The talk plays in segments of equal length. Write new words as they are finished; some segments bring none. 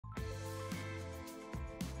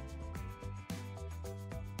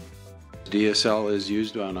DSL is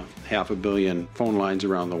used on 500 million phone lines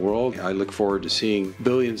around the world. I look forward to seeing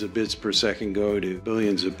billions of bits per second go to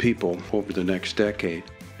billions of people over the next decade.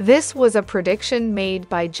 This was a prediction made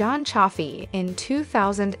by John Cioffi in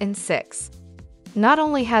 2006. Not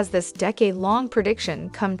only has this decade-long prediction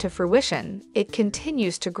come to fruition, it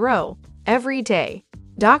continues to grow every day.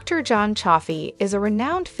 Dr. John Cioffi is a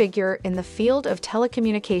renowned figure in the field of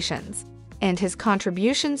telecommunications, and his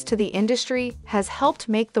contributions to the industry has helped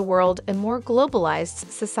make the world a more globalized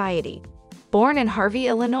society. Born in Harvey,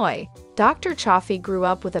 Illinois, Dr. Cioffi grew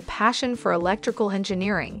up with a passion for electrical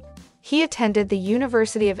engineering. He attended the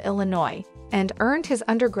University of Illinois and earned his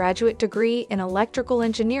undergraduate degree in electrical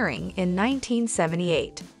engineering in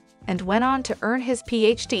 1978, and went on to earn his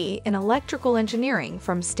PhD in electrical engineering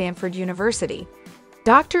from Stanford University.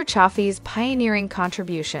 Dr. Cioffi's pioneering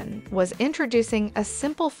contribution was introducing a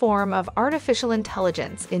simple form of artificial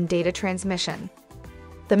intelligence in data transmission.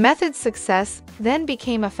 The method's success then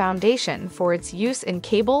became a foundation for its use in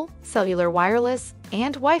cable, cellular wireless,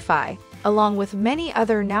 and Wi-Fi, along with many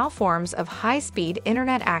other now forms of high-speed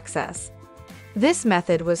internet access. This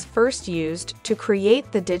method was first used to create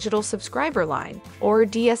the digital subscriber line, or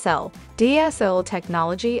DSL. DSL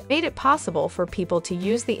technology made it possible for people to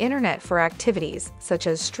use the internet for activities such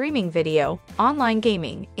as streaming video, online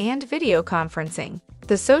gaming, and video conferencing.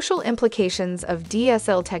 The social implications of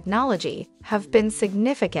DSL technology have been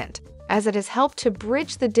significant, as it has helped to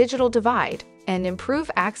bridge the digital divide and improve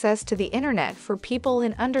access to the internet for people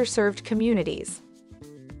in underserved communities.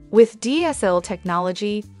 With DSL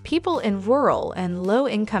technology, people in rural and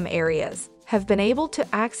low-income areas have been able to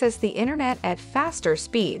access the internet at faster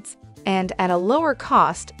speeds and at a lower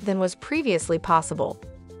cost than was previously possible.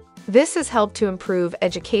 This has helped to improve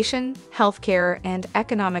education, healthcare, and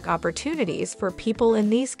economic opportunities for people in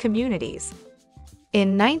these communities.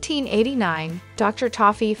 In 1989, Dr.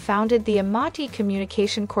 Cioffi founded the Amati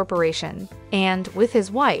Communication Corporation and, with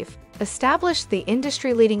his wife, established the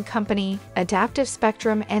industry-leading company Adaptive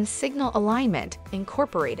Spectrum and Signal Alignment,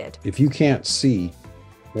 Incorporated. If you can't see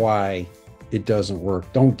why it doesn't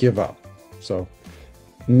work, don't give up. So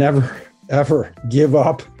never, ever give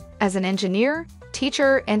up. As an engineer,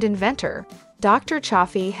 teacher, and inventor, Dr.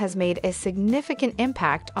 Cioffi has made a significant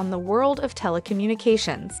impact on the world of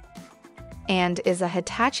telecommunications and is a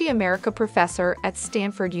Hitachi America professor at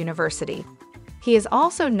Stanford University. He is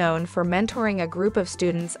also known for mentoring a group of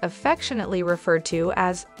students affectionately referred to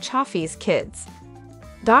as Cioffi's Kids.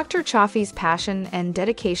 Dr. Cioffi's passion and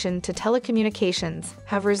dedication to telecommunications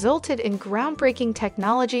have resulted in groundbreaking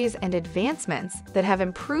technologies and advancements that have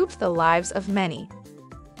improved the lives of many.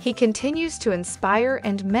 He continues to inspire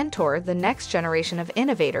and mentor the next generation of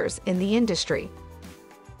innovators in the industry.